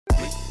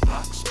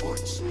Block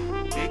Sports.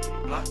 Big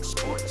Block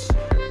Sports.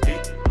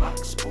 Big Block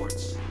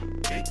Sports.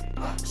 Big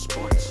Block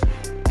Sports.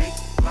 Big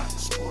Block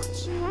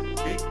Sports.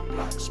 Big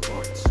Block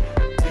Sports.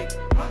 Big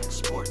Block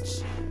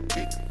Sports.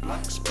 Big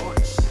Block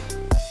Sports.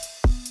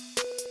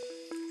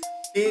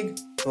 Big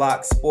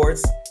Block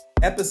Sports,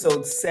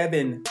 episode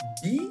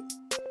 7B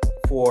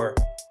for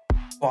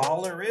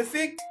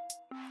Ballerific,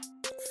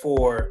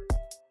 for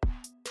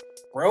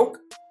broke,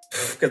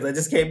 because I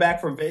just came back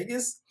from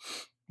Vegas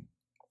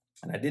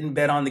and I didn't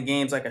bet on the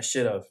games like I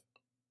should have.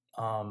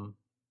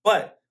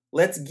 But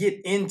let's get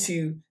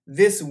into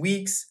this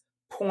week's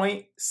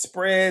point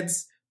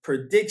spreads,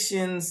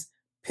 predictions,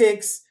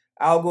 picks.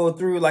 I'll go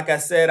through, like I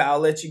said, I'll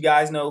let you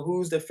guys know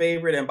who's the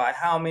favorite and by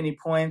how many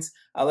points.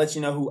 I'll let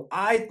you know who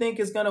I think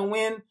is going to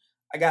win.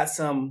 I got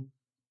some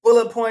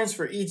bullet points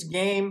for each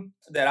game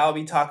that I'll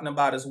be talking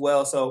about as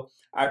well. So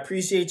I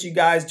appreciate you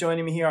guys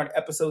joining me here on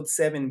episode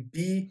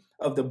 7B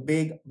of the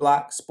Big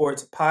Block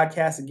Sports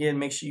Podcast. Again,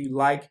 make sure you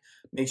like,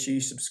 make sure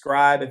you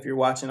subscribe if you're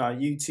watching on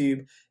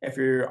YouTube. If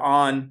you're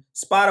on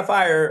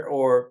Spotify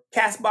or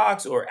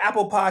Castbox or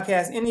Apple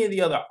Podcasts, any of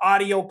the other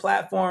audio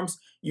platforms,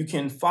 you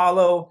can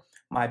follow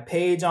my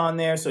page on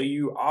there so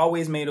you're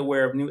always made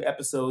aware of new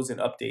episodes and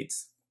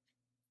updates.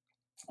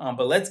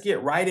 But let's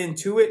get right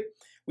into it.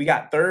 We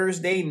got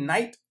Thursday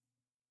night.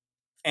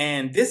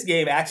 And this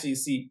game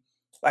actually,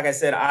 like I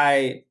said,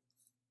 I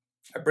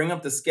bring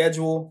up the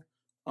schedule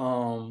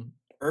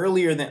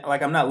earlier than,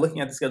 like, I'm not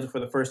looking at the schedule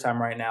for the first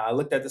time right now. I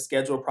looked at the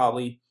schedule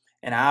probably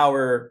an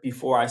hour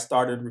before I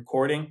started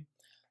recording.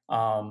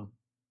 And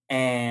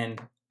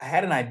I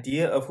had an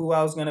idea of who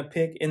I was going to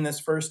pick in this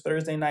first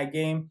Thursday night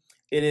game.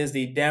 It is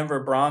the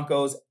Denver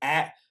Broncos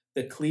at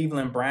the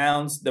Cleveland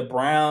Browns. The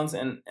Browns,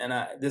 and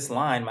this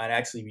line might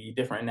actually be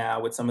different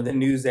now with some of the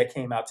news that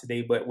came out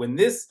today. But when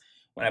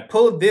I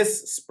pulled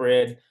this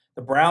spread,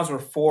 the Browns were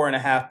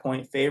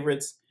 4.5-point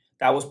favorites.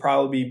 That was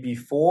probably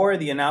before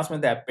the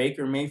announcement that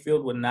Baker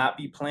Mayfield would not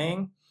be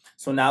playing.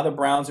 So now the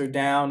Browns are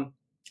down,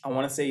 I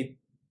want to say,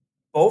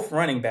 both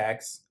running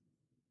backs.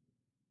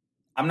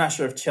 I'm not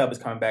sure if Chubb is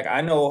coming back.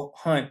 I know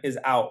Hunt is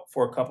out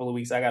for a couple of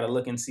weeks. I got to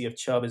look and see if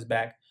Chubb is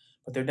back.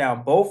 But they're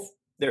down both.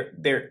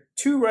 Their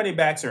two running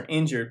backs are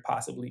injured,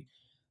 possibly.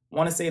 I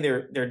want to say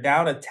they're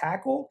down a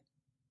tackle.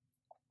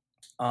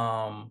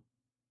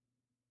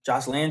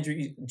 Jarvis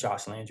Landry's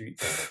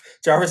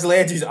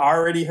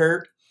already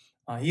hurt.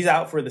 He's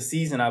out for the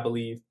season, I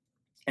believe.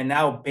 And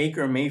now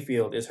Baker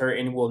Mayfield is hurt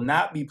and will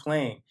not be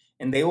playing.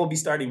 And they will be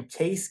starting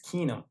Case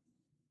Keenum.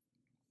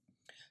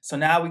 So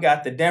now we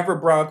got the Denver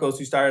Broncos,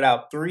 who started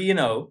out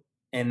 3-0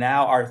 and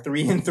now are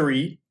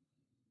 3-3,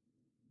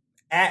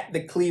 at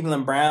the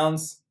Cleveland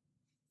Browns.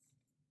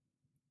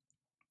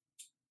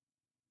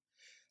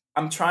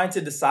 I'm trying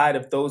to decide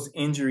if those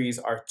injuries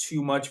are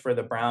too much for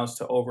the Browns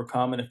to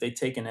overcome and if they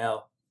take an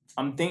L.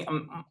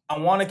 I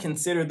want to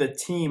consider the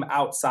team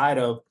outside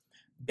of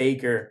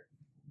Baker.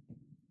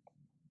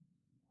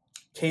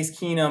 Case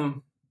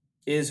Keenum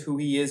is who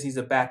he is. He's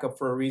a backup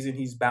for a reason.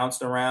 He's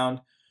bounced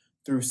around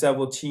through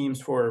several teams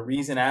for a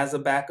reason as a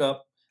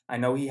backup. I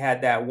know he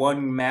had that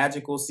one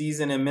magical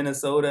season in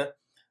Minnesota,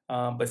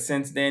 but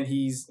since then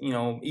he's,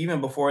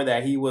 even before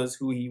that, he was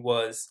who he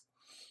was.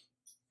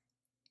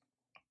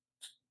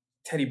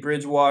 Teddy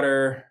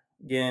Bridgewater,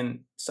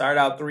 again, started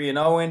out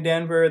 3-0 in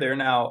Denver. They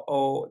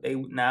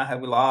now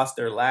have lost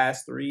their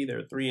last three.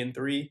 They're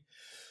 3-3.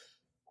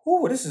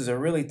 Ooh, this is a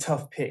really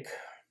tough pick.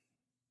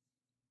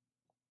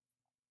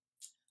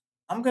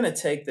 I'm going to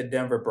take the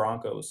Denver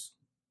Broncos.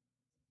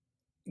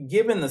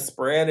 Given the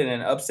spread and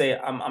an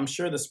upset, I'm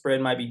sure the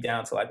spread might be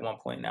down to like 1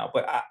 point now,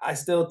 but I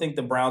still think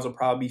the Browns will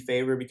probably be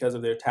favored because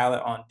of their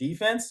talent on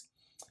defense.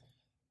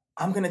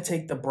 I'm going to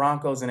take the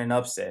Broncos in an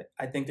upset.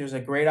 I think there's a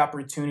great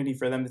opportunity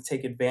for them to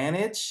take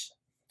advantage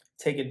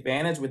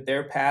with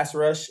their pass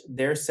rush,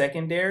 their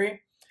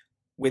secondary,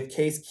 with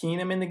Case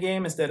Keenum in the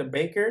game instead of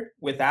Baker,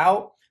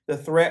 without the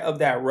threat of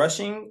that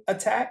rushing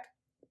attack,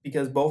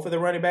 because both of the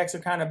running backs are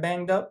kind of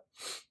banged up.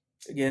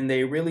 Again,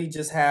 they really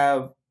just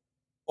have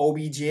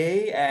OBJ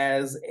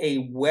as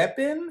a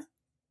weapon,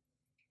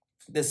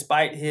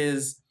 despite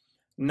his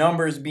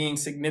numbers being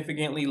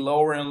significantly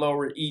lower and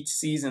lower each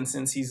season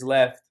since he's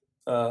left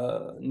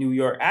New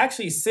York.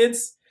 Actually,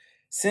 since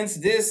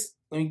this,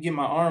 let me get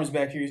my arms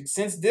back here.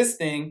 Since this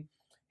thing,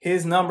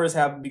 his numbers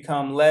have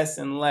become less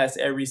and less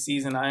every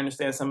season. I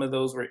understand some of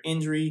those were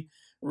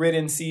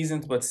injury-ridden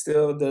seasons, but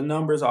still the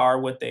numbers are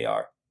what they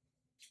are.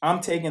 I'm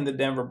taking the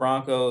Denver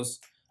Broncos.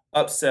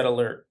 Upset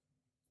alert.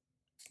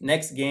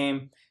 Next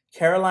game,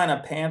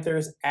 Carolina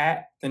Panthers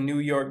at the New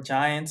York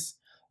Giants.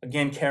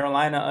 Again,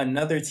 Carolina,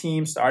 another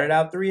team, started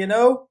out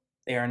 3-0.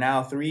 They are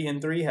now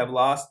 3-3, have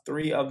lost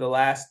 3 of the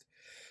last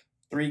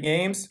 3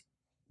 games.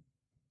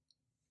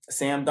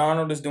 Sam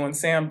Darnold is doing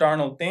Sam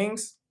Darnold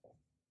things.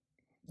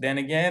 Then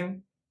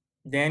again,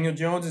 Daniel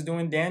Jones is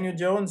doing Daniel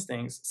Jones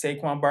things.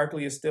 Saquon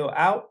Barkley is still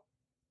out.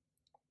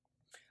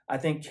 I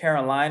think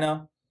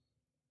Carolina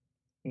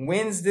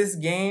wins this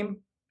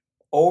game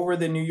over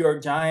the New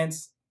York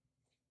Giants.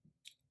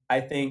 I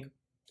think,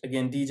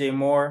 again, DJ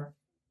Moore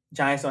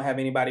Giants don't have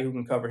anybody who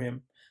can cover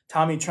him.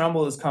 Tommy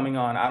Tremble is coming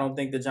on. I don't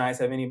think the Giants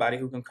have anybody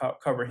who can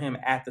cover him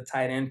at the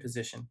tight end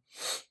position.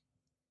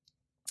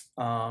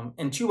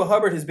 And Chuba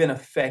Hubbard has been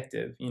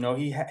effective. You know,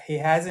 he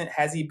hasn't,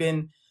 has he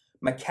been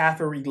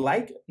McCaffrey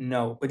like?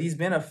 No, but he's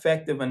been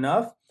effective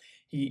enough.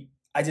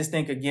 I just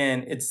think,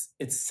 again, it's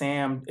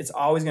Sam. It's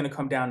always going to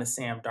come down to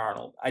Sam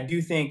Darnold. I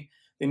do think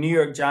the New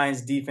York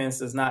Giants defense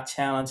does not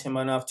challenge him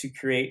enough to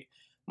create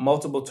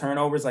multiple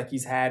turnovers like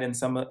he's had in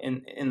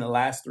in the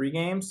last 3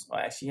 games. Well,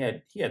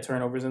 actually, he had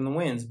turnovers in the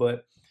wins,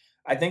 but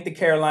I think the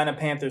Carolina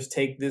Panthers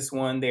take this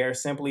one. They are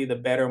simply the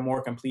better,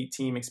 more complete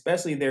team,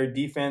 especially their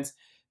defense,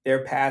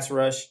 their pass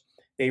rush.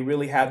 They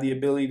really have the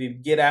ability to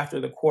get after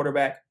the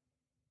quarterback.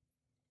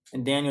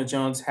 And Daniel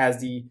Jones has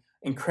the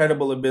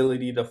incredible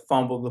ability to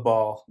fumble the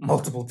ball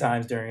multiple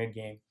times during a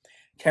game.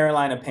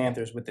 Carolina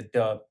Panthers with the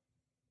dub.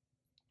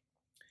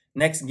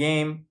 Next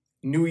game,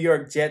 New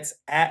York Jets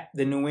at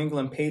the New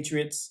England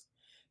Patriots.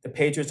 The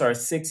Patriots are a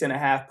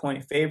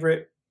 6.5-point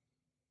favorite,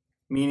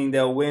 meaning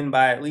they'll win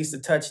by at least a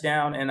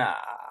touchdown. And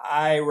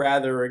I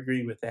rather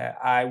agree with that.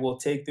 I will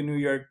take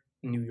the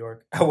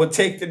I will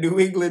take the New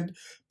England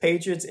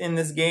Patriots in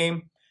this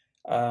game.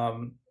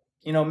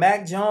 You know,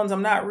 Mac Jones,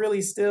 I'm not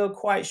really still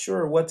quite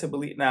sure what to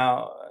believe.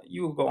 Now,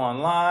 you will go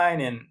online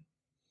and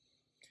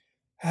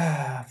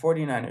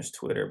 49ers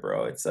Twitter,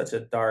 bro. It's such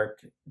a dark,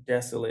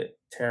 desolate,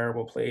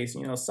 terrible place.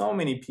 You know, so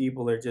many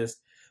people are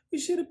just, we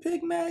should have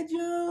picked Mac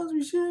Jones.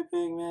 We should have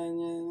picked Mac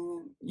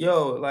Jones.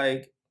 Yo,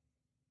 like,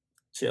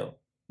 chill.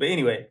 But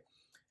anyway,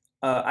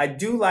 I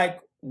do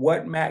like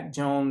what Mac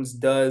Jones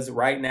does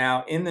right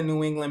now in the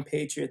New England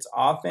Patriots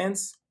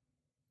offense.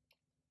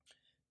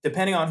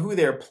 Depending on who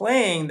they're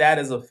playing, that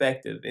is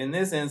effective. In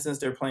this instance,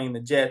 they're playing the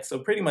Jets, so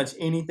pretty much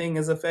anything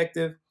is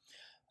effective.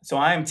 So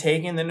I am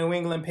taking the New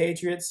England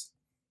Patriots.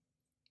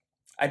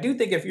 I do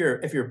think if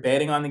you're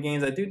betting on the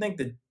games, I do think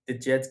the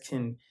Jets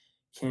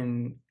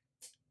can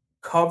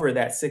cover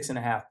that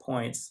 6.5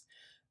 points.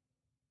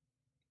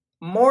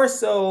 More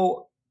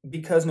so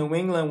because New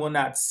England will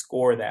not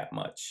score that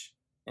much.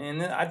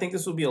 And I think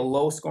this will be a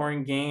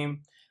low-scoring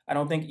game. I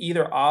don't think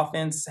either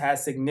offense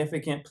has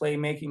significant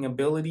playmaking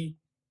ability.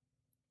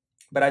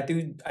 But I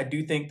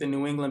do think the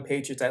New England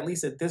Patriots, at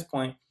least at this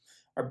point,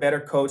 are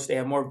better coached. They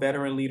have more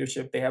veteran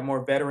leadership. They have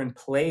more veteran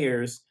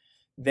players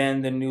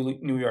than the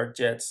New York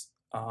Jets,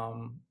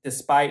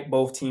 despite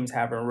both teams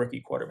having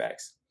rookie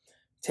quarterbacks.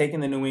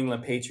 Taking the New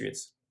England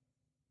Patriots.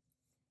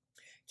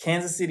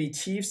 Kansas City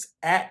Chiefs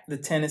at the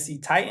Tennessee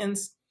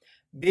Titans.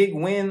 Big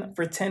win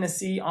for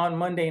Tennessee on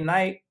Monday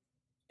night.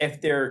 If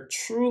they're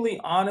truly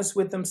honest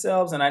with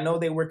themselves, and I know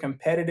they were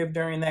competitive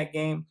during that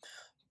game,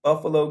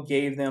 Buffalo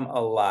gave them a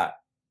lot.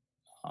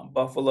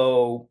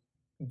 Buffalo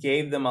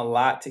gave them a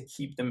lot to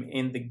keep them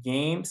in the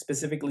game,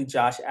 specifically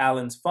Josh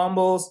Allen's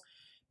fumbles.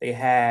 They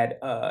had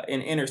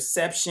an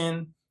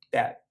interception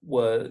that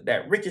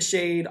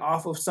ricocheted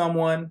off of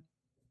someone.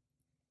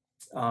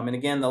 And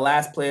again, the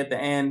last play at the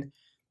end,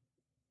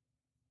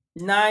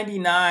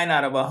 99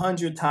 out of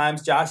 100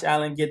 times, Josh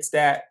Allen gets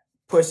that,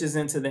 pushes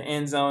into the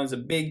end zone. He's a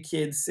big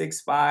kid,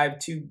 6'5",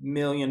 2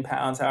 million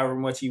pounds, however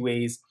much he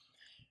weighs.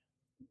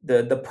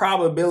 The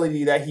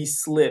probability that he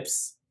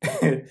slips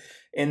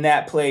in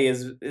that play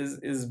is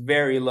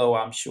very low,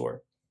 I'm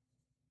sure.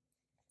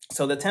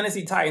 So the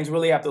Tennessee Titans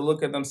really have to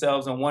look at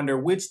themselves and wonder,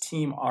 which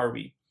team are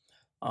we?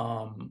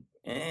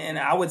 And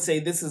I would say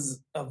this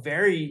is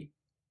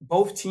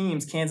both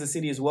teams, Kansas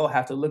City as well,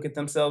 have to look at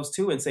themselves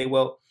too and say,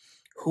 well,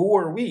 who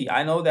are we?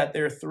 I know that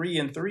they're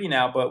 3-3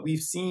 now, but we've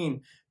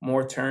seen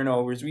more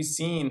turnovers. We've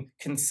seen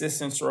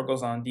consistent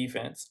struggles on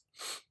defense.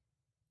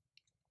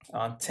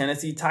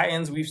 Tennessee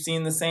Titans, we've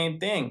seen the same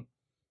thing.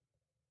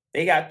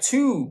 They got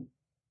 2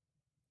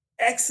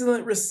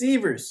 excellent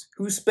receivers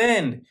who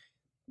spend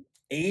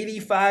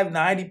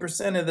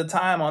 85-90% of the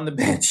time on the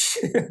bench.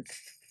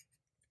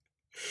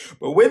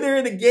 But when they're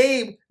in the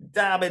game,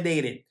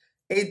 dominated.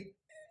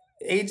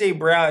 AJ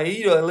Brown,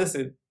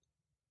 listen,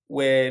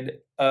 when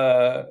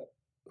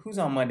who's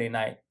on Monday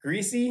night?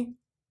 Greasy?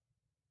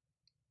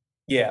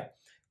 Yeah.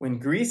 When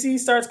Greasy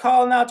starts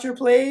calling out your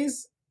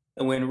plays,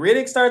 and when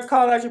Riddick starts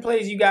calling out your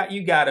plays, you got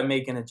to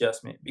make an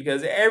adjustment,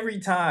 because every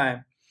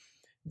time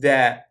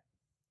that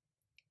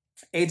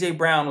AJ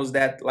Brown was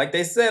that, like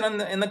they said in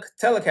the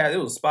telecast, it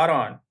was spot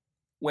on.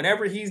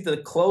 Whenever he's the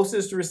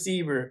closest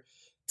receiver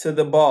to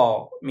the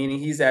ball, meaning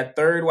he's that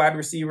third wide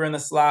receiver in the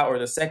slot or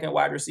the second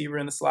wide receiver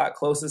in the slot,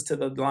 closest to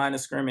the line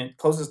of scrimmage,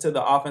 closest to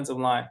the offensive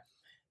line,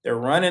 they're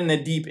running the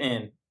deep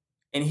end.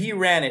 And he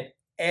ran it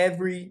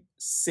every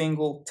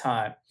single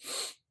time.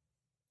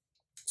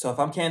 So if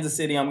I'm Kansas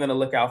City, I'm going to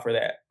look out for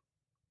that.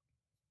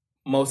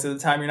 Most of the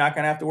time, you're not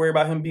going to have to worry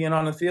about him being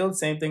on the field.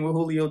 Same thing with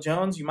Julio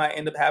Jones. You might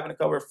end up having to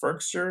cover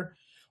Ferkster,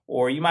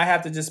 or you might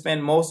have to just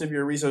spend most of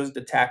your resources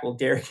to tackle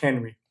Derrick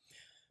Henry.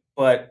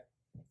 But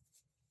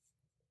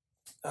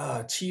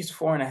Chiefs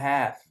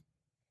 4.5.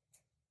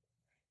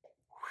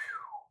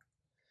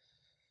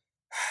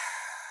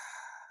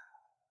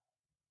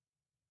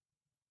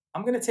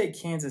 I'm going to take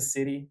Kansas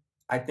City.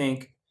 I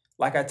think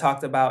Like I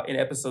talked about in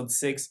episode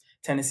 6,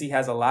 Tennessee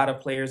has a lot of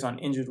players on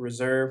injured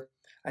reserve.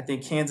 I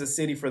think Kansas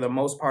City, for the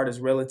most part, is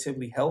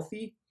relatively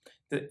healthy.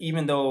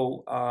 Even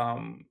though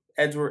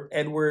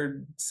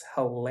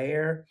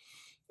Edwards-Helaire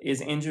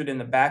is injured in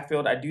the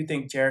backfield, I do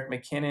think Jerick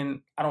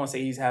McKinnon, I don't want to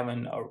say he's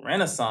having a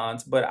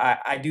renaissance, but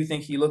I do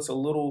think he looks a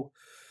little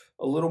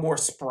more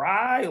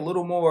spry, a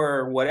little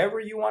more whatever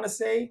you want to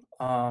say,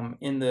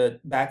 in the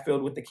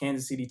backfield with the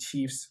Kansas City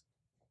Chiefs.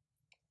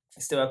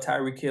 They still have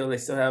Tyreek Hill. They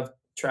still have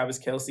Travis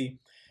Kelce.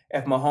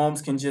 If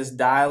Mahomes can just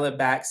dial it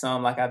back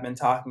some, like I've been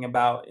talking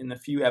about in a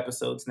few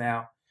episodes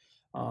now,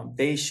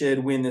 they should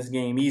win this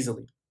game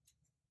easily.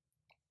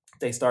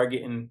 They start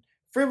getting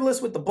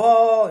frivolous with the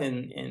ball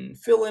and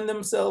feeling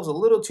themselves a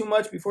little too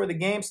much before the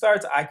game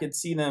starts, I could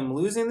see them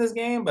losing this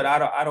game, but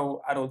I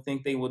don't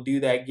think they will do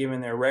that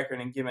given their record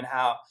and given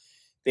how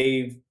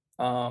they've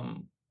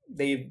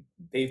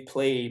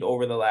played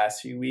over the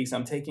last few weeks.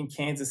 I'm taking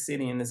Kansas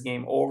City in this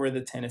game over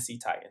the Tennessee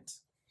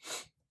Titans.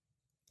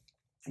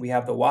 We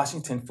have the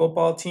Washington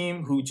football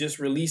team, who just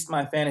released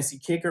my fantasy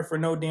kicker for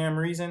no damn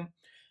reason.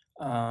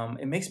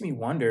 It makes me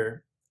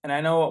wonder, and I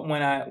know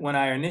when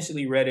I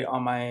initially read it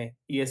on my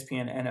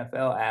ESPN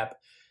NFL app,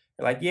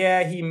 they're like,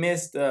 yeah, he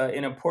missed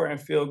an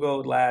important field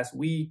goal last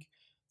week.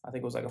 I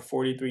think it was like a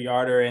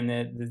 43-yarder,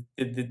 and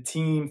the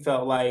team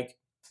felt like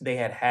they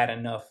had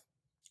enough.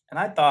 And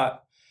I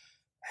thought,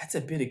 that's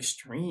a bit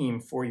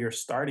extreme for your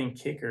starting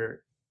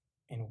kicker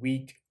in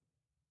week,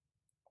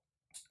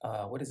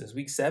 what is this,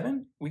 week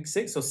 7? Week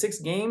 6? So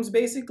 6 games,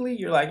 basically?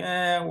 You're like,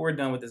 we're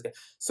done with this guy.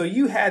 So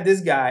you had this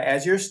guy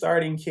as your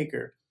starting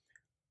kicker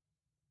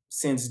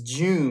since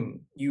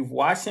June. You've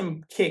watched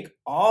him kick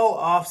all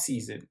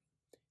offseason.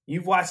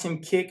 You've watched him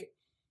kick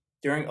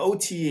during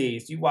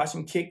OTAs. You've watched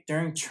him kick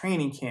during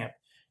training camp.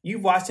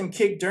 You've watched him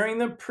kick during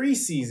the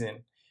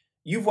preseason.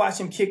 You've watched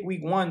him kick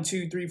week 1,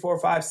 2, 3, 4,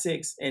 5,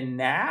 6. And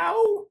now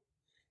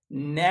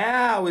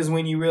is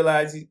when you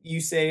realize you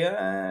say,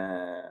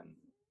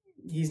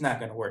 he's not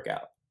going to work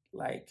out.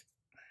 Like,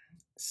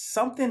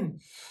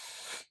 something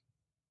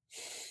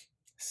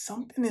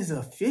is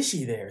a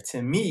fishy there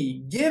to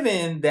me,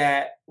 given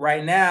that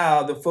right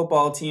now the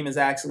football team is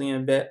actually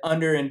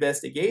under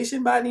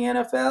investigation by the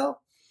NFL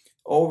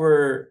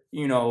over,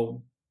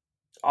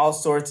 all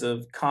sorts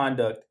of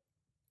conduct.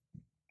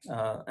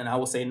 And I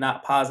will say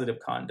not positive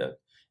conduct.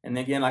 And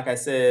again, like I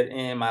said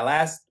in my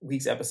last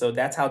week's episode,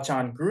 that's how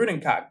John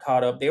Gruden got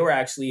caught up. They were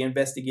actually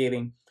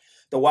investigating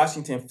the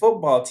Washington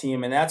football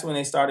team, and that's when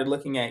they started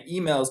looking at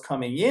emails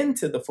coming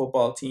into the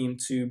football team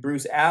to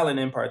Bruce Allen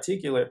in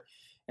particular.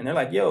 And they're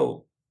like,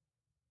 yo,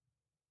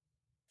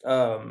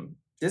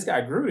 this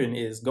guy Gruden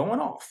is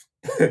going off.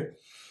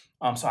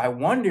 So I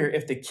wonder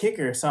if the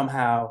kicker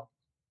somehow,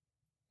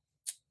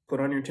 put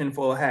on your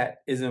tinfoil hat,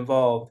 is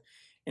involved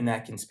in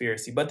that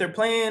conspiracy. But they're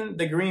playing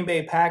the Green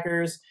Bay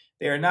Packers.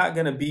 They are not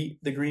going to beat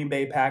the Green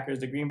Bay Packers.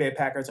 The Green Bay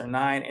Packers are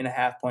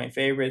 9.5-point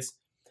favorites.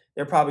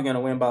 They're probably going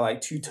to win by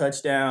like 2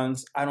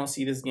 touchdowns. I don't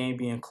see this game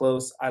being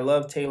close. I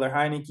love Taylor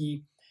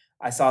Heinicke.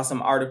 I saw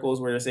some articles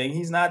where they're saying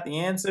he's not the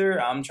answer.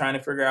 I'm trying to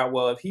figure out,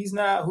 well, if he's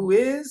not, who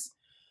is?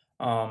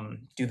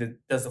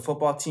 Does the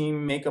football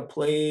team make a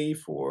play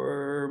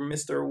for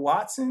Mr.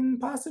 Watson,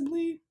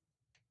 possibly?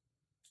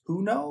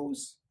 Who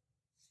knows?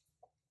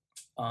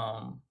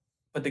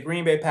 But the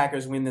Green Bay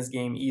Packers win this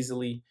game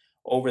easily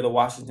over the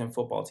Washington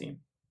football team.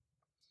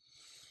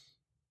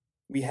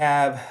 We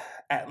have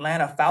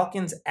Atlanta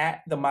Falcons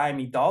at the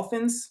Miami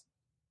Dolphins.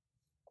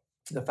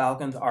 The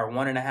Falcons are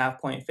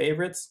 1.5-point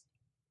favorites.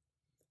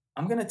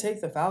 I'm going to take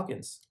the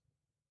Falcons.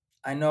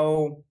 I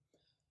know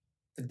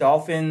the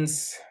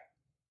Dolphins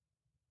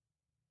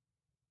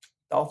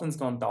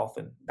going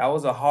Dolphin. That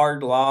was a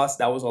hard loss.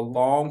 That was a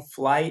long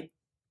flight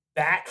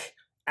back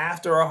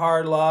after a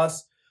hard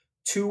loss.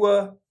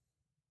 Tua,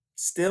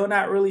 still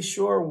not really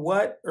sure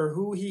what or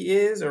who he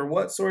is or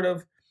what sort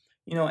of,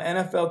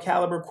 NFL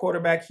caliber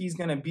quarterback he's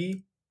going to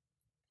be.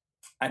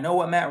 I know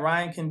what Matt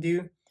Ryan can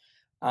do.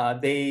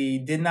 They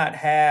did not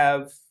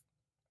have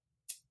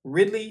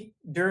Ridley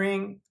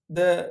during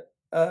the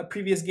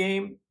previous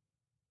game.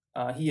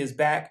 He is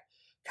back.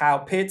 Kyle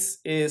Pitts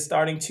is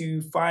starting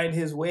to find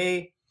his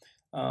way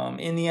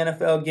in the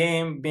NFL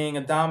game, being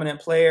a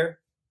dominant player.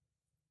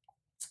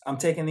 I'm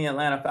taking the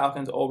Atlanta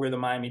Falcons over the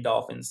Miami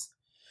Dolphins.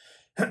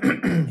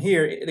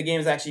 Here, the game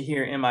is actually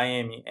here in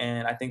Miami,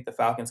 and I think the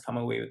Falcons come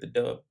away with the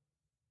dub.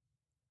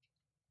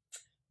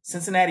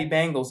 Cincinnati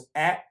Bengals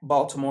at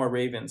Baltimore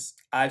Ravens.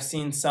 I've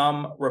seen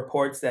some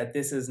reports that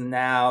this is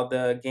now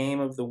the game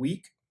of the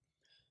week,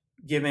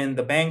 given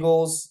the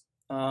Bengals'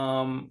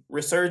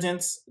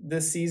 resurgence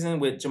this season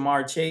with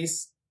Jamar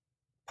Chase,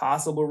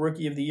 possible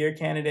Rookie of the Year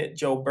candidate,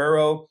 Joe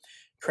Burrow,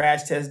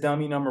 crash test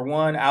dummy number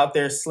 1, out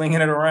there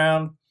slinging it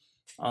around.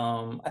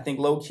 I think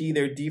low-key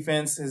their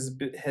defense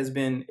has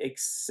been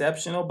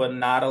exceptional, but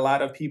not a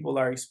lot of people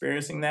are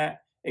experiencing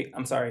that.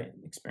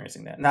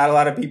 Not a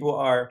lot of people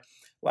are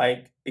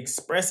like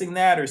expressing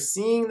that or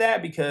seeing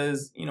that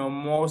because,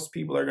 most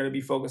people are going to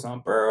be focused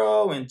on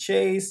Burrow and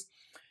Chase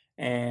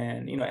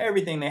and,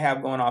 everything they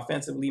have going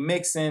offensively.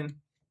 Mixon,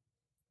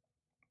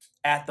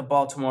 at the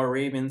Baltimore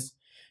Ravens.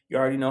 You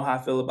already know how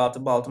I feel about the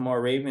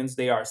Baltimore Ravens.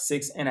 They are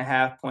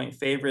 6.5-point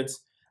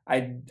favorites.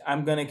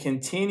 I'm going to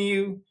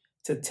continue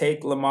to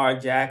take Lamar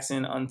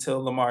Jackson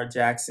until Lamar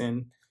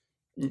Jackson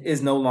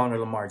is no longer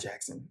Lamar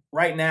Jackson.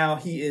 Right now,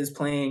 he is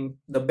playing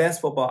the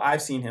best football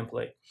I've seen him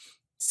play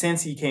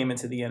since he came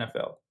into the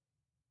NFL.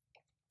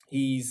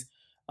 He's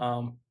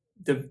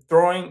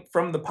throwing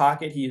from the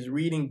pocket. He is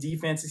reading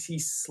defenses. He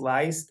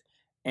sliced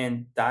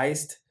and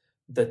diced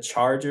the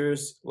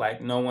Chargers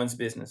like no one's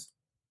business.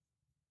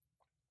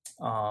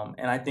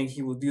 And I think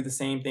he will do the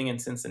same thing in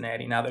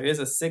Cincinnati. Now, there is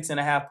a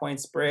 6.5-point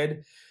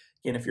spread.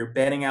 Again, if you're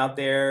betting out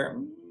there,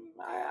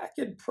 I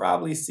could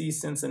probably see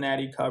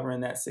Cincinnati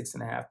covering that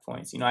 6.5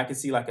 points. I could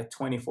see like a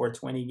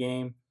 24-20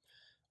 game,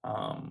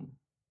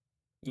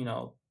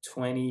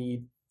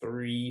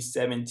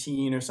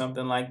 23-17 or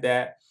something like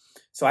that.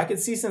 So I could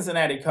see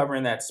Cincinnati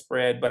covering that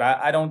spread, but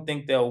I don't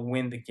think they'll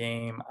win the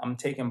game. I'm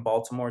taking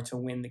Baltimore to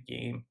win the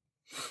game.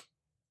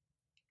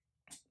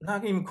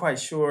 Not even quite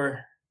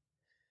sure.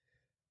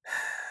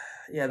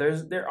 Yeah,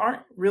 there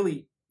aren't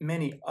really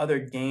many other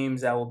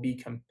games that will be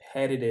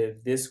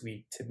competitive this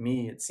week. To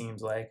me, it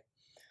seems like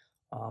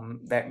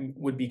that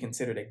would be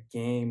considered a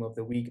game of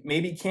the week.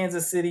 Maybe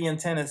Kansas City and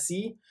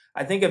Tennessee.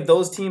 I think if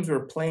those teams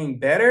were playing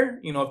better,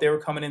 if they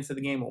were coming into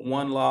the game with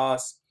one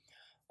loss,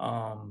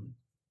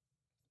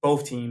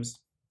 both teams,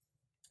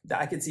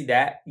 I could see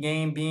that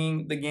game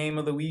being the game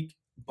of the week.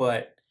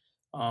 But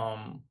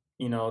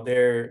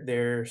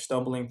they're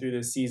stumbling through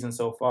the season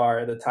so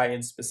far, the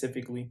Titans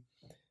specifically.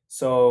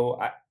 So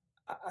I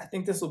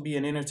think this will be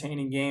an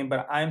entertaining game,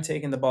 but I'm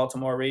taking the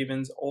Baltimore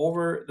Ravens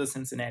over the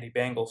Cincinnati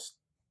Bengals.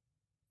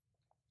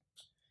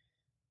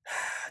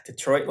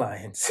 Detroit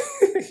Lions.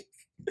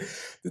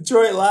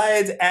 Detroit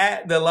Lions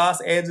at the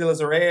Los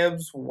Angeles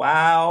Rams.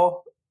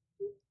 Wow.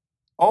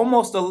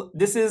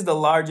 This is the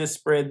largest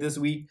spread this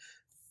week.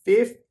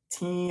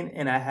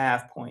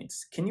 15.5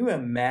 points. Can you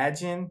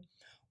imagine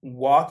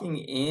walking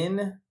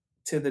in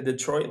to the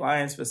Detroit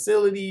Lions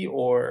facility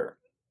or,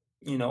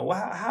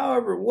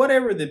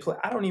 whatever the play?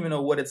 I don't even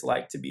know what it's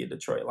like to be a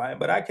Detroit Lion,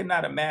 but I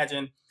cannot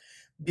imagine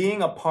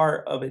being a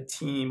part of a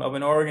team, of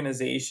an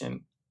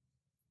organization,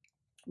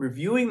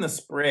 reviewing the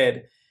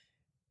spread,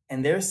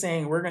 and they're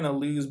saying we're going to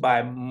lose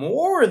by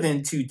more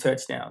than 2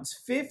 touchdowns.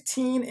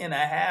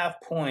 15.5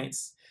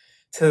 points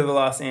to the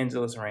Los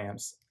Angeles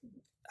Rams.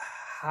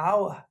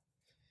 How?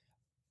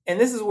 And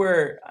this is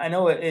where I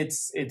know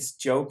it's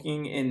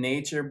joking in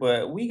nature,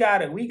 but we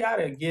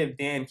gotta give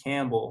Dan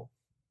Campbell,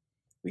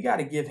 we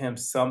gotta give him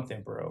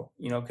something, bro.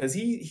 Because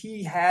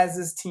he has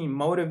his team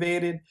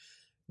motivated.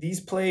 These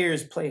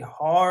players play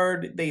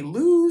hard. They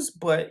lose,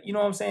 but you know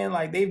what I'm saying?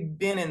 Like, they've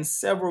been in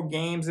several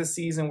games this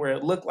season where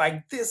it looked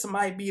like this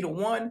might be the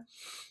one.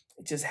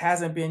 It just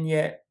hasn't been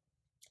yet.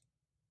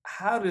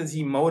 How does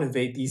he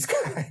motivate these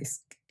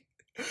guys?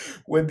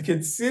 When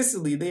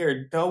consistently they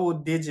are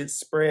double-digit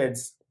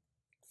spreads,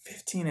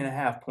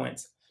 15.5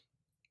 points.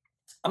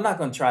 I'm not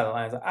going to try the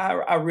Lions. I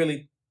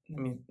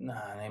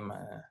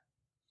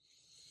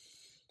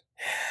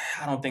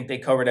don't think they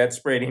cover that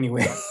spread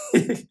anyway.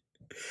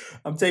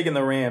 I'm taking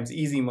the Rams.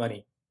 Easy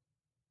money.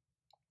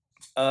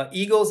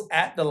 Eagles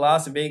at the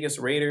Las Vegas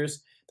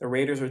Raiders. The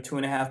Raiders are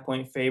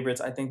 2.5-point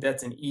favorites. I think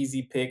that's an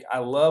easy pick. I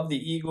love the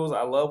Eagles.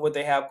 I love what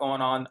they have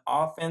going on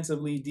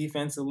offensively,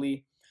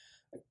 defensively.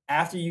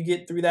 After you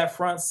get through that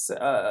front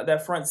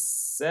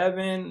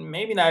seven,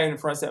 maybe not even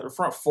front seven,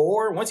 front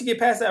four. Once you get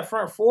past that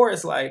front four,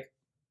 it's like,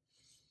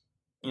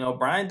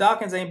 Brian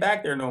Dawkins ain't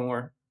back there no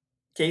more.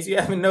 In case you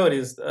haven't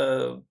noticed,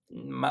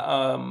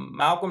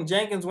 Malcolm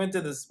Jenkins went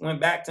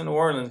back to New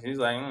Orleans. He's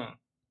like,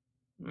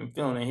 I'm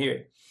feeling it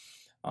here.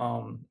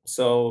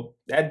 So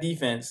that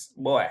defense,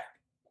 boy,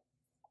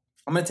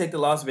 I'm gonna take the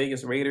Las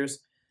Vegas Raiders.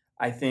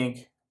 I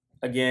think,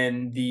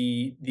 again,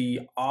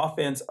 the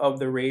offense of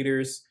the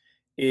Raiders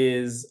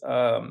is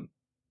going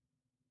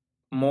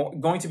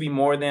to be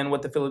more than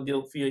what the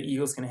Philadelphia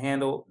Eagles can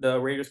handle. The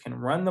Raiders can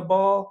run the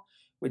ball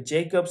with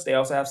Jacobs. They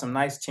also have some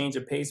nice change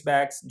of pace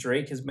backs.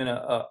 Drake has been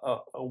a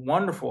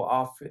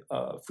wonderful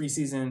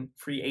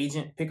free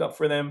agent pickup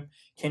for them.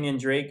 Kenyon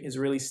Drake has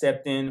really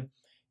stepped in,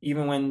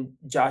 even when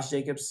Josh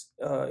Jacobs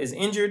is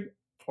injured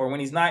or when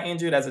he's not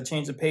injured. As a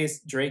change of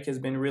pace, Drake has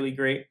been really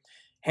great.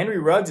 Henry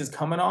Ruggs is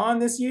coming on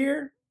this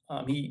year.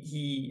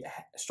 He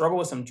struggled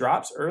with some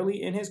drops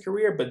early in his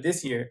career, but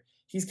this year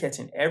he's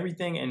catching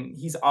everything, and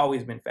he's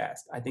always been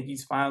fast. I think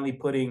he's finally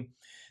putting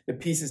the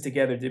pieces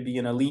together to be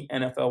an elite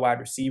NFL wide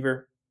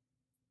receiver.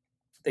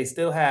 They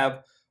still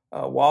have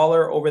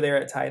Waller over there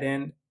at tight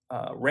end,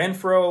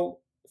 Renfro,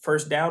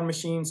 first down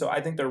machine. So I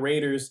think the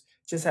Raiders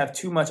just have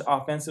too much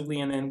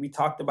offensively. And then we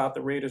talked about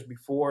the Raiders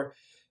before.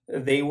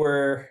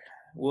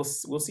 We'll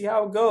see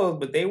how it goes,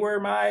 but they were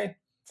my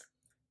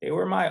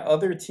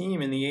other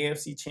team in the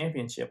AFC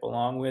Championship,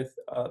 along with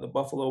the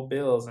Buffalo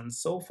Bills. And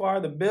so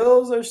far, the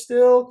Bills are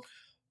still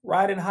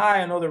riding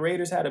high. I know the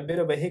Raiders had a bit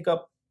of a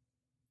hiccup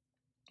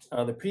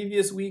the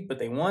previous week, but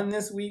they won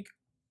this week.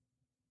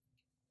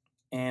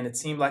 And it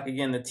seemed like,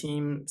 again, the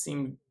team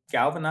seemed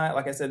galvanize.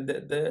 Like I said,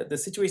 the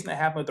situation that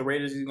happened with the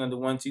Raiders is going to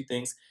do one, two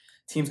things.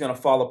 Team's going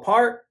to fall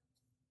apart,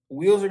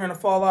 wheels are going to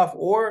fall off,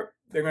 or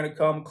they're going to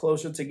come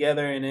closer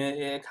together. And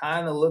it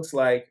kind of looks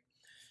like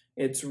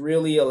it's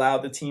really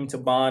allowed the team to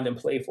bond and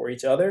play for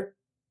each other.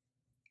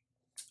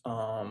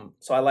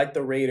 So I like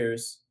the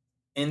Raiders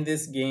in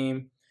this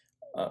game,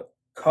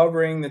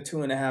 covering the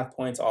 2.5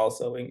 points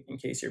also in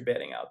case you're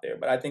betting out there.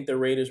 But I think the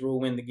Raiders will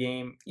win the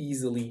game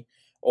easily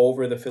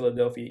over the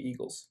Philadelphia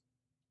Eagles.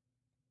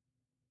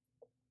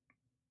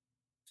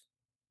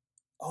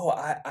 Oh,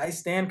 I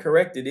stand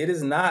corrected. It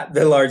is not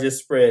the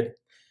largest spread.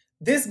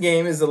 This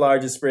game is the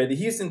largest spread. The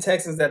Houston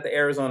Texans at the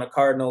Arizona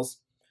Cardinals,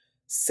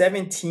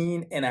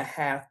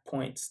 17.5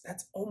 points.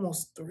 That's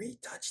almost 3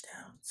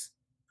 touchdowns.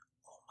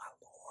 Oh my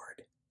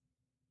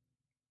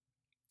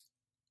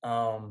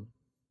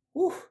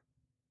Lord.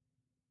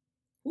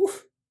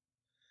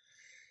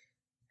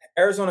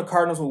 Arizona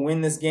Cardinals will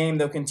win this game.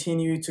 They'll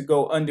continue to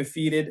go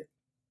undefeated.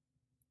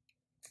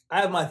 I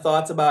have my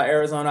thoughts about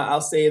Arizona.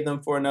 I'll save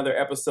them for another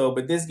episode.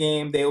 But this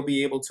game, they will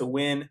be able to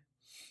win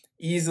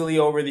easily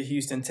over the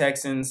Houston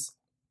Texans.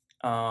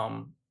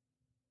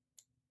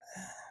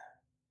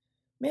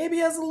 Maybe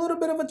has a little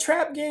bit of a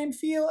trap game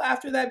feel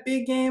after that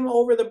big game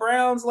over the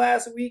Browns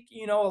last week.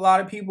 You know, a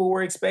lot of people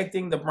were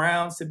expecting the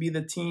Browns to be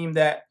the team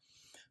that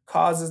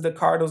causes the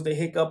Cardinals to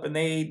hiccup, and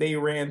they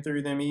ran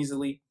through them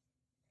easily.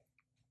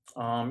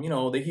 You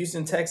know, the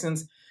Houston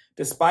Texans,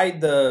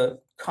 despite the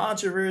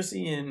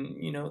controversy and,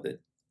 you know, the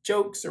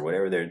jokes or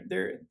whatever,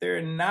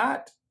 they're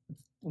not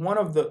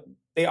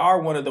they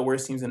are one of the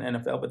worst teams in the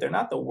NFL, but they're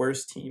not the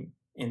worst team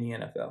in the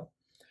NFL.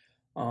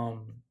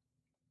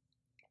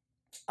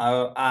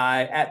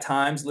 I at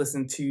times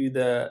listen to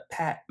the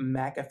Pat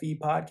McAfee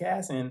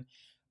podcast, and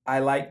I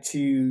like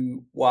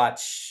to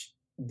watch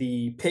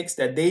the picks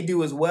that they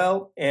do as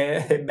well.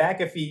 And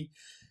McAfee,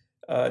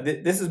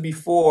 this is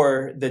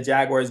before the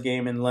Jaguars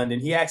game in London.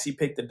 He actually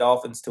picked the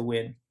Dolphins to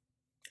win.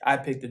 I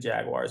picked the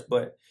Jaguars,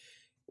 but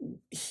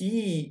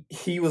he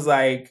was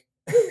like,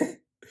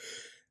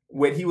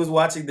 when he was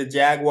watching the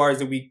Jaguars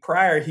the week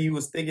prior, he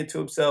was thinking to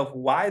himself,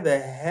 why the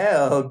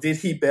hell did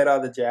he bet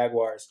on the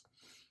Jaguars?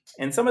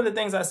 And some of the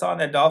things I saw in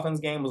that Dolphins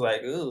game was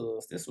like,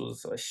 ooh, this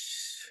was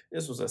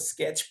a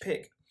sketch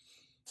pick.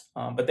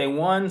 But they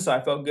won, so I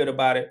felt good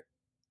about it.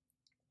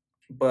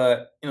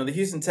 But, you know, the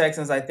Houston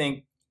Texans, I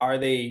think, are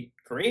they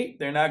great?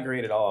 They're not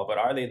great at all. But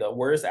are they the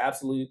worst,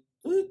 absolute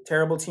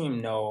terrible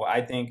team? No,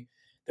 I think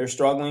they're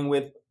struggling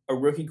with a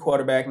rookie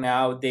quarterback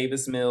now,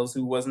 Davis Mills,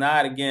 who was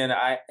not, again,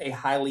 a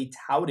highly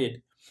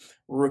touted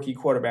rookie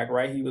quarterback,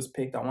 right? He was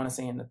picked, I want to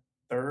say, in the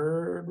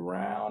 3rd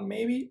round,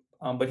 maybe.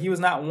 But he was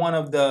not one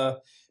of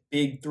the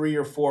big 3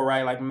 or 4,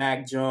 right? Like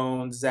Mac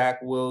Jones, Zach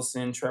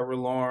Wilson, Trevor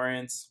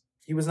Lawrence.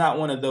 He was not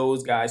one of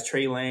those guys.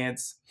 Trey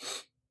Lance.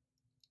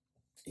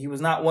 He was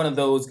not one of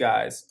those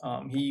guys.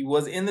 He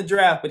was in the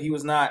draft, but he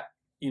was not,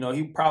 you know,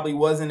 he probably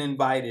wasn't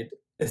invited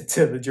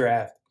to the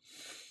draft.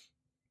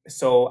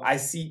 So I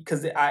see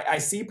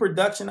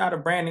production out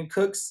of Brandon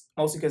Cooks,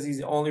 mostly because he's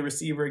the only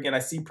receiver. Again, I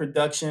see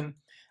production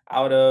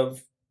out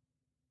of,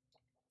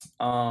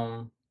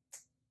 can't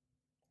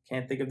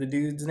think of the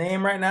dude's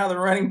name right now, the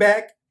running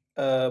back.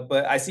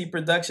 But I see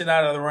production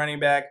out of the running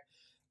back.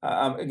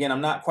 Again,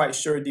 I'm not quite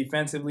sure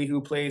defensively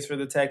who plays for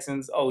the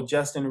Texans. Oh,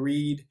 Justin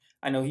Reed.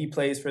 I know he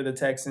plays for the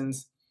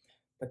Texans,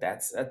 but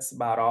that's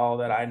about all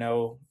that I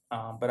know.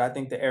 But I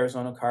think the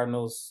Arizona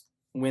Cardinals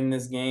win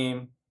this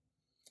game.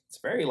 It's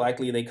very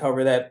likely they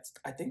cover that.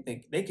 I think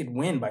they could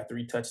win by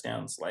 3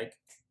 touchdowns like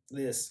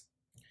this.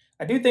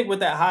 I do think with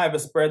that high of a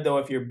spread, though,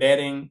 if you're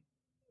betting,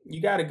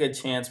 you got a good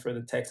chance for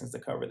the Texans to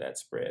cover that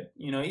spread.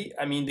 You know,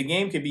 I mean, the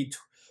game could be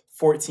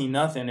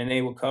 14-0 and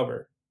they will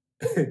cover.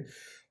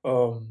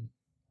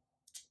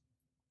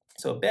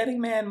 So betting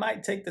man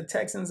might take the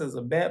Texans as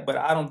a bet, but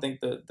I don't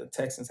think the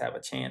Texans have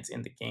a chance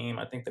in the game.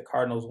 I think the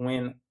Cardinals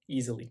win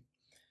easily.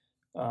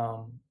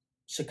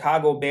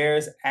 Chicago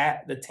Bears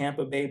at the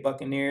Tampa Bay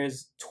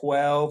Buccaneers,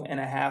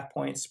 12.5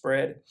 point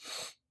spread.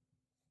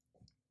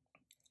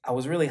 I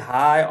was really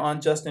high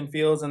on Justin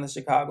Fields and the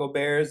Chicago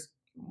Bears,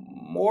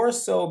 more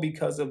so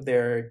because of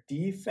their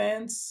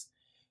defense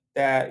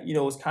that, you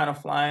know, was kind of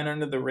flying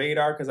under the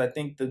radar, because I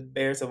think the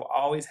Bears have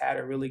always had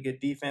a really good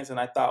defense. And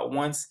I thought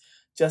once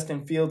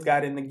Justin Fields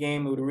got in the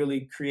game, it would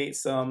really create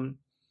some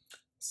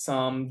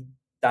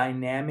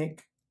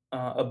dynamic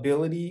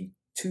ability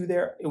to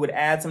it would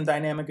add some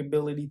dynamic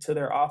ability to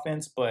their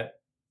offense, but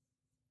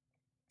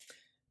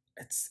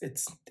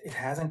it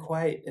hasn't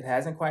quite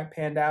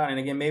panned out. And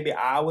again, maybe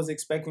I was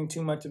expecting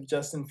too much of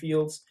Justin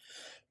Fields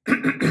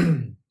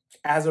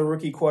as a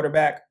rookie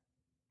quarterback.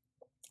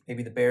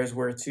 Maybe the Bears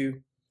were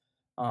too.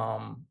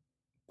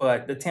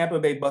 But the Tampa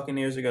Bay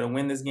Buccaneers are going to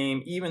win this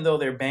game. Even though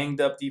they're banged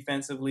up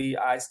defensively,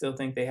 I still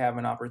think they have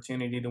an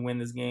opportunity to win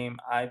this game.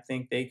 I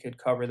think they could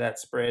cover that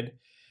spread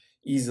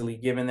easily,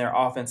 given their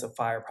offensive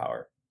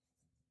firepower.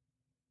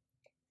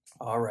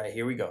 All right,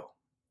 here we go.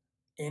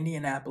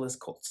 Indianapolis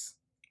Colts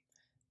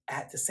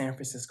at the San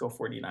Francisco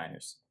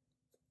 49ers.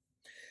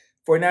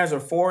 49ers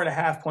are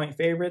 4.5 point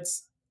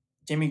favorites.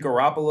 Jimmy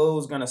Garoppolo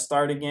is going to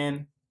start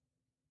again.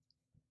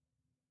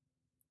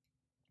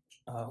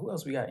 Who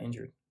else we got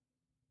injured?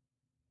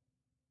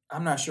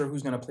 I'm not sure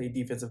who's going to play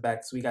defensive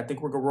back this week. I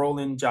think we're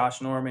rolling Josh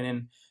Norman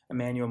and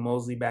Emmanuel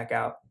Mosley back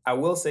out. I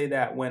will say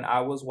that when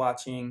I was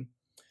watching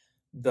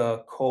the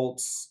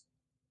Colts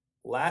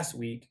last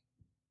week,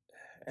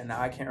 and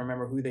now I can't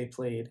remember who they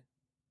played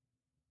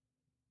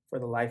for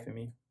the life of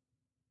me,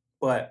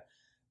 but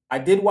I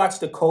did watch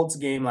the Colts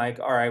game like,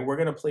 all right, we're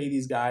going to play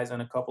these guys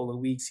in a couple of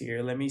weeks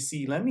here. Let me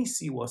see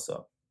what's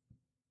up.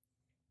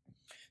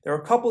 There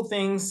are a couple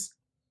things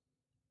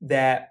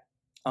that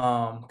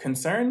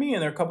concerned me,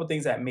 and there are a couple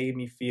things that made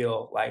me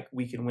feel like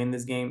we can win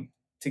this game.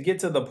 To get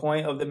to the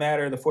point of the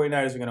matter, the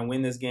 49ers are going to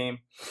win this game.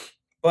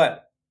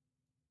 But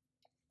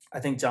I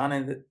think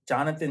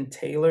Jonathan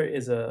Taylor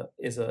is a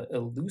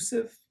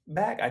elusive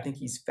back. I think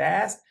he's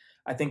fast.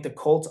 I think the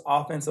Colts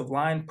offensive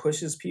line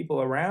pushes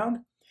people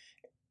around.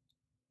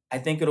 I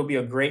think it'll be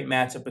a great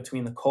matchup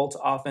between the Colts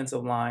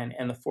offensive line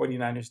and the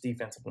 49ers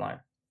defensive line.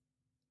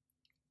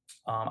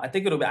 I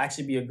think it'll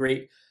actually be a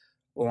great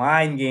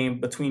line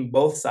game between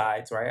both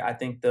sides, right? I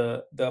think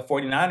the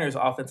 49ers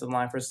offensive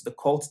line versus the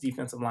Colts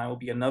defensive line will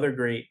be another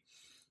great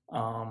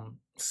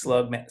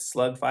slug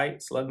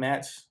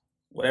match,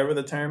 whatever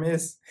the term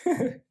is.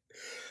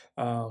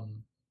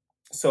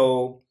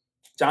 So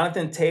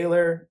Jonathan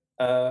Taylor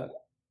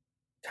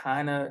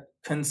kind of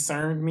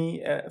concerned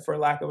me, for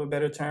lack of a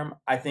better term.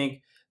 I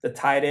think the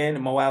tight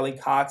end, Mo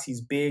Alie-Cox, he's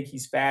big,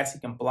 he's fast,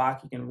 he can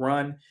block, he can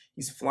run,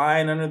 he's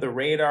flying under the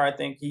radar. I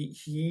think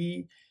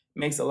he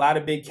makes a lot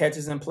of big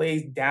catches and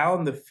plays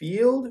down the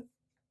field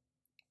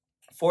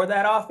for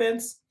that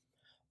offense.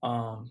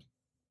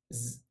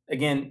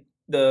 Again,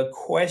 the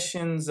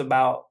questions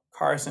about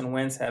Carson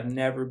Wentz have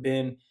never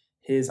been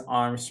his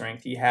arm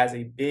strength. He has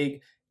a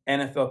big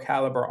NFL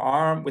caliber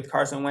arm. With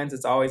Carson Wentz,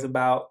 it's always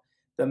about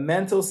the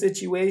mental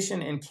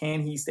situation and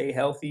can he stay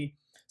healthy.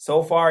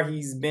 So far,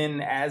 he's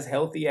been as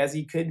healthy as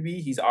he could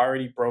be. He's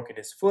already broken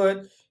his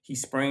foot. He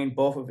sprained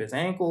both of his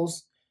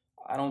ankles.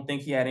 I don't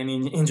think he had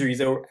any injuries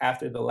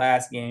after the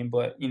last game,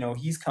 but,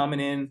 he's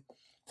coming in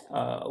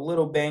a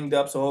little banged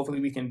up, so hopefully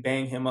we can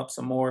bang him up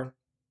some more.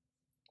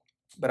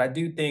 But I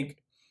do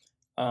think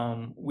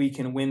we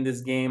can win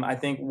this game. I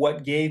think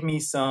what gave me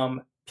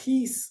some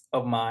peace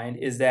of mind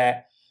is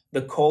that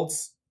the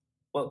Colts,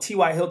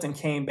 T.Y. Hilton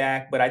came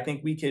back, but I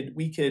think we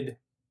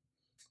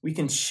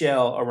can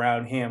shell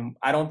around him.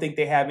 I don't think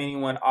they have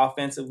anyone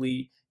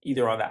offensively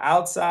either on the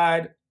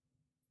outside.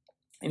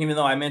 And even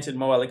though I mentioned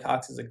Mo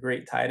Alie-Cox is a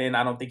great tight end,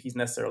 I don't think he's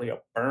necessarily a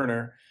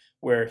burner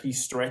where he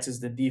stretches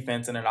the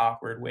defense in an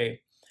awkward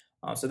way.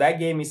 So that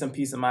gave me some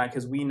peace of mind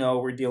because we know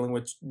we're dealing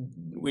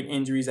with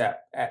injuries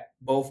at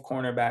both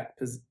cornerback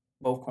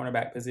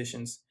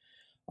positions.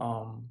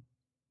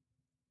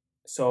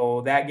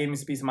 So that gave me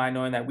some peace of mind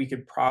knowing that we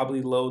could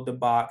probably load the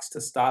box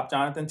to stop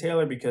Jonathan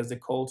Taylor because the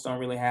Colts don't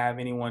really have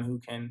anyone who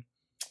can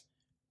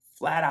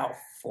flat out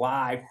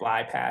fly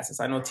passes.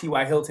 I know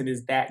T.Y. Hilton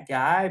is that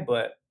guy,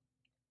 but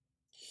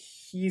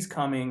he's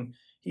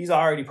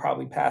already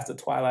probably past the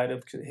twilight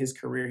of his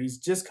career. He's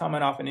just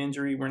coming off an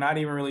injury. We're not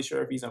even really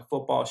sure if he's in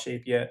football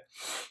shape yet.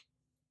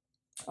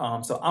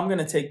 So I'm going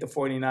to take the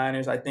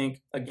 49ers. I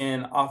think,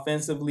 again,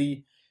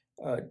 offensively,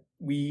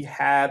 we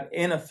have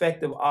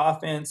ineffective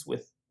offense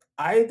with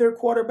either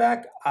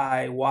quarterback.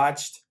 I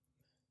watched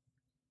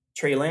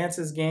Trey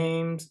Lance's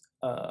games.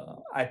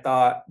 I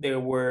thought there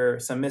were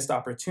some missed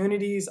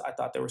opportunities. I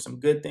thought there were some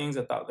good things.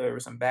 I thought there were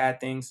some bad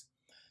things.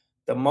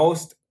 The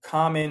most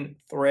common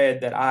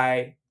thread that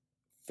I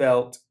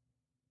felt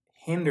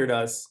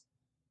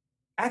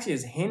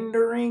is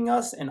hindering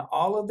us in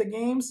all of the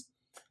games,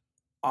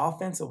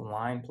 offensive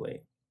line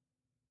play.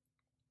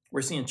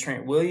 We're seeing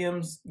Trent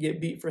Williams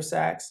get beat for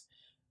sacks.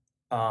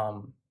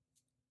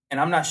 And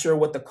I'm not sure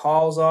what the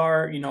calls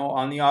are,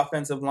 on the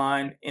offensive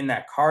line. In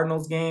that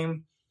Cardinals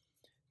game,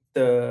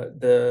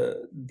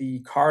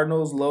 the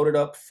Cardinals loaded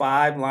up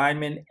 5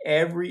 linemen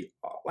every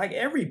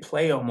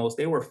play almost.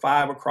 They were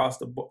 5 across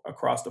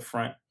the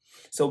front.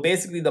 So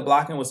basically the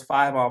blocking was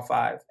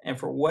 5-on-5. And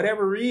for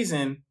whatever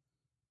reason,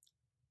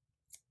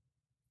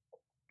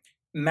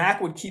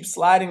 Mack would keep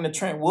sliding to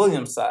Trent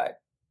Williams' side.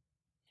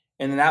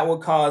 And that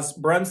would cause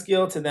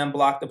Brunskill to then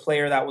block the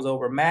player that was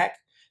over Mack.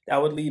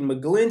 That would lead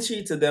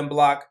McGlinchey to then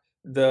block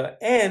the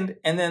end.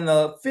 And then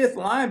the 5th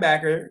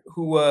linebacker,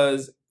 who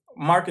was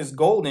Marcus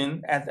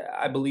Golden,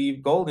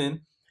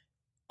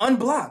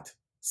 unblocked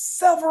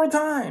several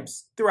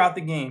times throughout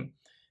the game.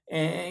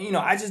 And,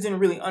 I just didn't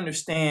really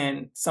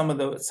understand some of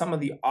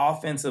the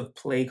offensive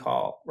play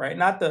call, right?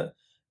 Not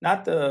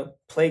the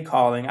play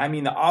calling. I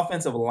mean, the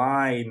offensive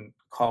line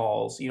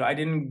calls. I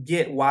didn't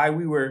get why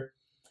we were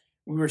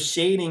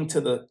shading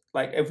to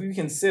if we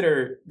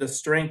consider the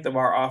strength of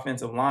our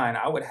offensive line,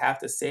 I would have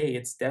to say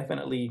it's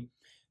definitely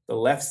the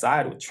left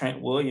side with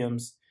Trent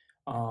Williams.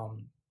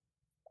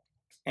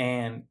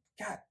 And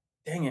God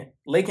dang it,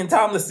 Laken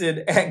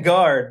Tomlinson at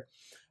guard.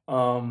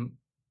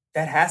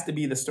 That has to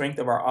be the strength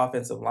of our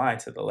offensive line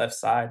to the left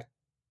side.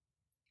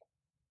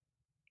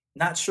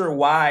 Not sure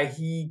why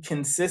he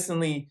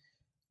consistently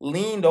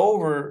leaned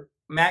over.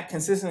 Matt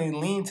consistently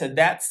leaned to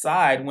that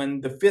side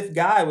when the fifth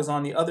guy was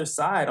on the other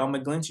side on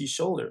McGlinchey's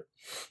shoulder.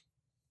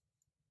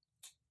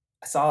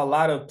 I saw a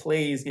lot of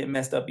plays get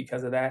messed up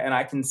because of that. And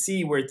I can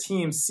see where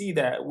teams see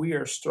that we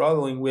are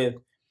struggling with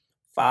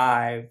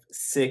 5,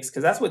 6,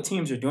 because that's what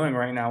teams are doing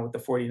right now with the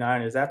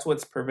 49ers. That's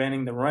what's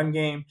preventing the run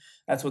game.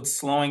 That's what's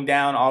slowing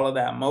down all of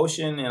that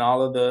motion and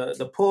all of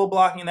the pull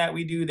blocking that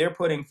we do. They're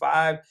putting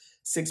 5,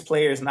 6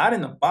 players not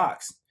in the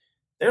box.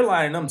 They're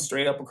lining them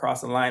straight up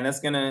across the line. That's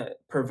going to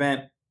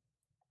prevent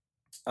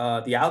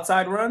the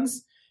outside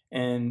runs.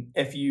 And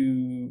if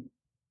you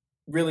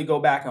really go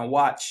back and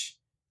watch,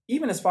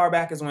 even as far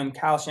back as when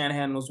Kyle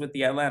Shanahan was with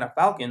the Atlanta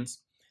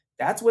Falcons,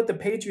 that's what the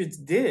Patriots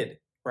did,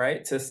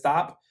 right? To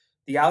stop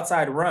the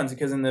outside runs.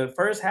 Because in the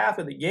first half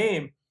of the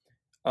game,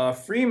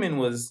 Freeman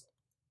was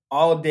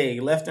all day,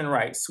 left and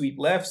right, sweep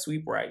left,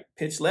 sweep right,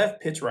 pitch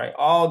left, pitch right,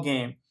 all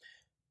game.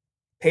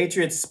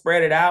 Patriots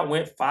spread it out,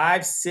 went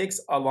 5, 6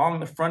 along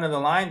the front of the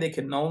line. They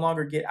could no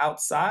longer get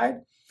outside.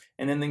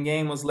 And then the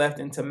game was left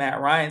into Matt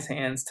Ryan's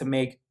hands to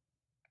make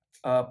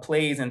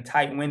plays in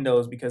tight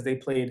windows because they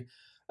played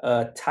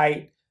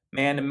tight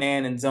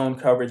man-to-man and zone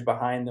coverage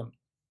behind them.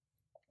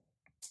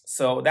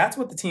 So that's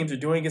what the teams are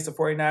doing against the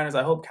 49ers.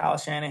 I hope Kyle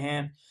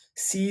Shanahan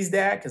sees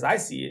that, because I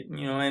see it,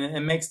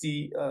 and makes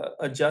the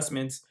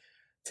adjustments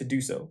to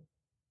do so.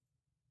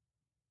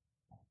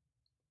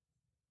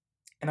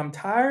 And I'm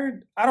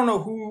tired. I don't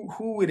know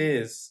who it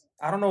is.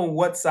 I don't know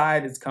what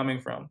side it's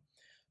coming from.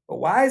 But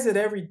why is it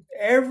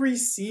every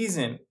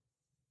season?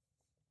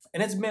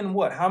 And it's been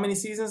what? How many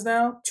seasons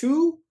now?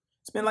 2?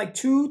 It's been like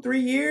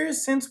 2-3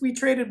 years since we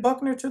traded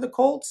Buckner to the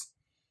Colts.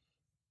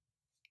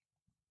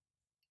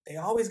 They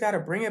always got to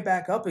bring it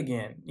back up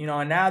again.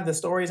 And now the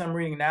stories I'm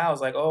reading now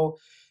is like, oh,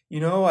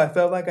 I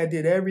felt like I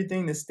did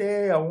everything to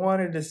stay. I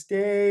wanted to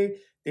stay.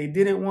 They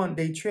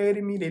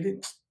traded me. They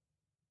didn't.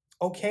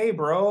 Okay,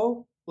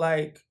 bro.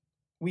 Like,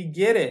 we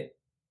get it.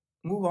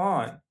 Move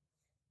on.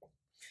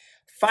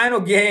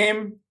 Final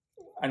game.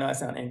 I know I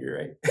sound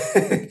angry,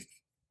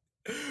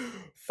 right?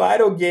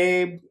 Final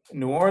game,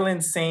 New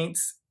Orleans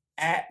Saints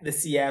at the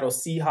Seattle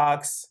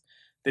Seahawks.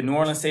 The New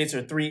Orleans Saints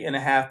are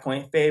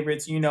 3.5-point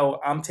favorites.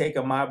 I'm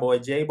taking my boy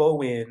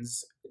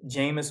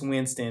Jameis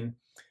Winston,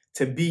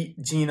 to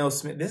beat Geno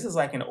Smith. This is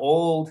like an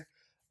old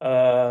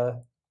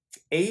ACC,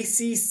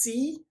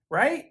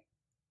 right?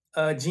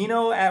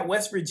 Geno at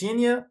West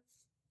Virginia.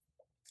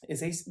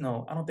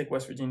 No, I don't think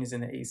West Virginia's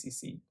in the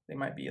ACC. They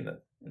might be in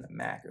the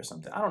MAC or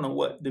something. I don't know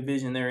what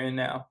division they're in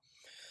now.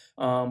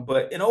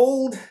 But an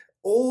old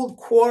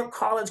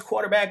college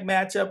quarterback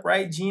matchup,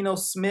 right? Geno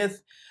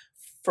Smith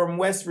from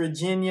West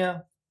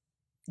Virginia.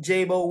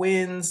 Jabo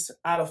wins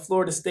out of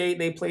Florida State.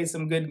 They played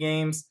some good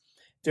games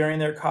during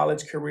their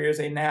college careers.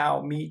 They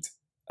now meet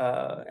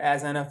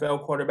as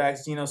NFL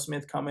quarterbacks. Geno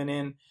Smith coming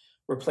in,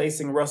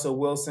 replacing Russell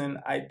Wilson.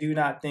 I do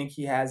not think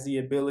he has the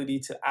ability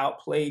to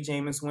outplay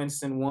Jameis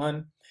Winston.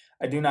 One,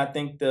 I do not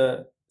think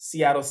the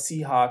Seattle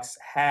Seahawks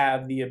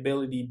have the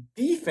ability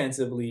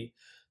defensively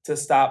to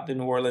stop the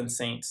New Orleans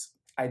Saints.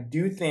 I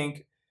do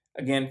think,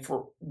 again,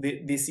 for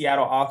the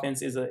Seattle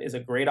offense is a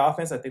great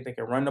offense. I think they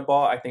can run the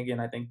ball. I think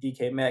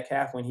DK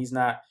Metcalf, when he's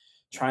not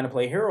trying to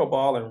play hero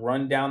ball and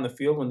run down the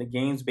field when the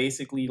game's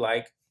basically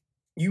like,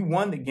 you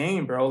won the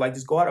game, bro. Like,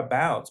 just go out of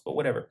bounds, but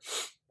whatever.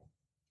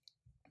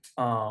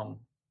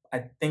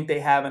 I think they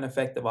have an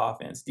effective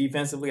offense.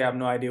 Defensively, I have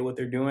no idea what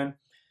they're doing.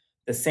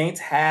 The Saints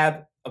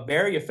have a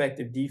very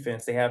effective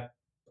defense. They have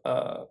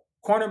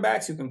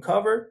cornerbacks who can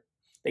cover.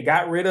 They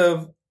got rid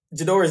of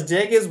Jadorus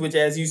Jenkins, which,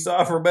 as you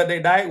saw for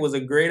Monday night, was a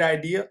great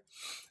idea.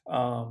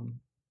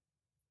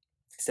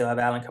 Still have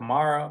Alvin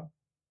Kamara.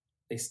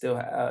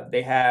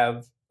 They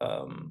have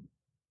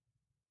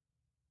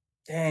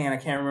I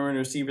can't remember the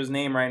receiver's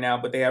name right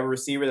now, but they have a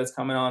receiver that's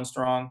coming on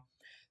strong.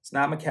 It's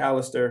not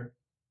McAllister.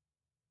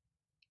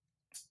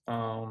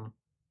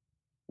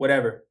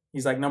 Whatever.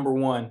 He's like number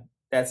 1.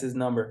 That's his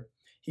number.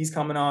 He's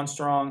coming on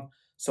strong.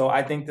 So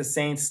I think the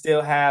Saints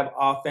still have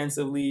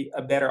offensively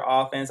a better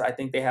offense. I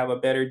think they have a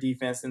better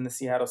defense than the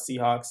Seattle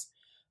Seahawks.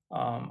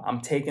 I'm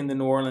taking the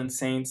New Orleans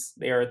Saints.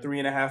 They are a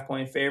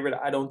 3.5-point favorite.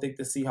 I don't think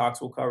the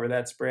Seahawks will cover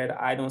that spread.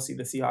 I don't see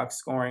the Seahawks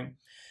scoring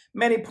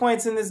many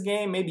points in this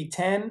game, maybe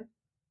 10,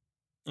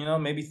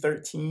 maybe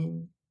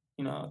 13,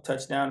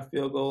 touchdown,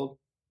 field goal,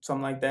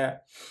 something like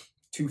that.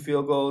 2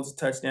 field goals,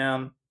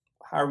 touchdown,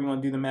 however you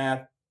want to do the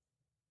math.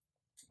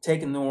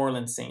 Taking the New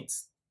Orleans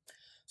Saints.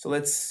 So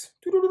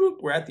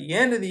we're at the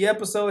end of the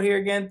episode here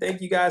again.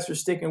 Thank you guys for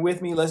sticking with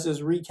me. Let's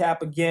just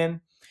recap again.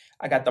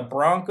 I got the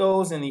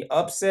Broncos in the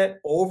upset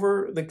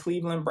over the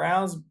Cleveland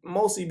Browns,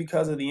 mostly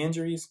because of the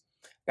injuries.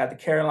 I got the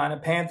Carolina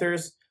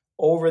Panthers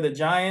over the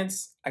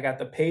Giants. I got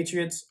the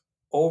Patriots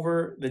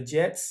over the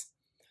Jets.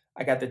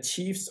 I got the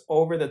Chiefs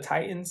over the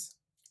Titans.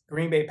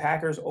 Green Bay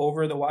Packers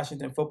over the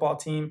Washington Football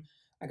Team.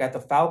 I got the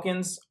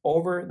Falcons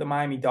over the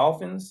Miami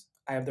Dolphins.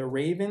 I have the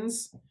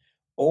Ravens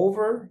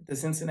over the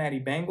Cincinnati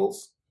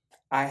Bengals.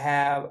 I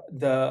have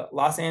the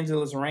Los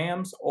Angeles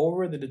Rams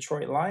over the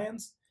Detroit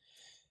Lions.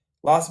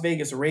 Las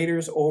Vegas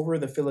Raiders over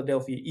the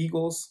Philadelphia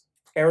Eagles.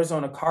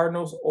 Arizona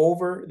Cardinals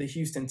over the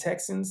Houston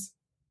Texans.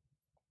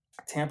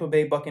 Tampa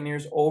Bay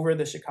Buccaneers over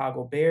the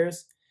Chicago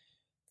Bears.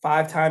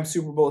 5-time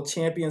Super Bowl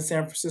champion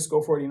San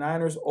Francisco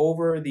 49ers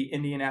over the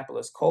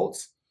Indianapolis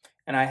Colts.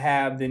 And I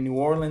have the New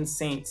Orleans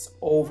Saints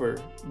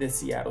over the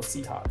Seattle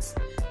Seahawks.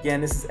 Again,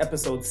 this is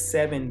episode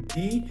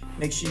 7B.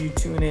 Make sure you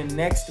tune in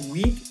next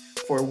week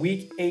for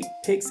Week 8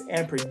 picks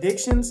and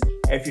predictions.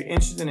 If you're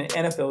interested in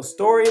NFL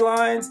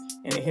storylines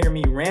and to hear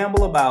me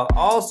ramble about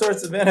all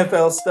sorts of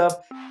NFL stuff,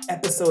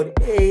 episode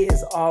A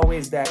is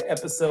always that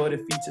episode.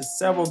 It features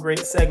several great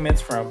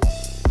segments from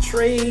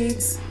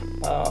trades,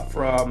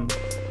 from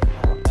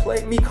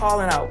me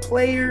calling out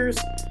players,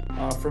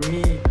 from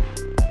me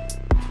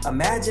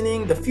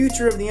imagining the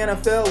future of the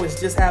NFL, which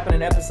just happened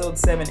in episode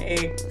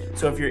 7A.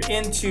 So if you're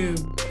into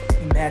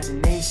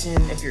imagination,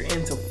 if you're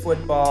into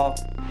football,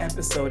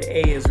 episode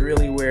A is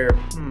really where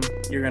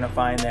you're going to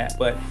find that.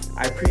 But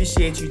I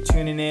appreciate you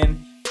tuning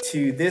in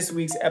to this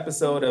week's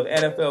episode of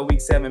NFL Week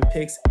 7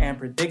 Picks and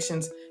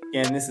Predictions.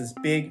 Again, this is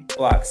Big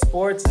Block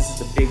Sports. This is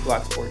the Big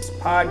Block Sports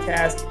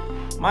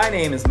Podcast. My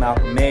name is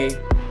Malcolm May.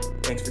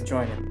 Thanks for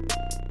joining.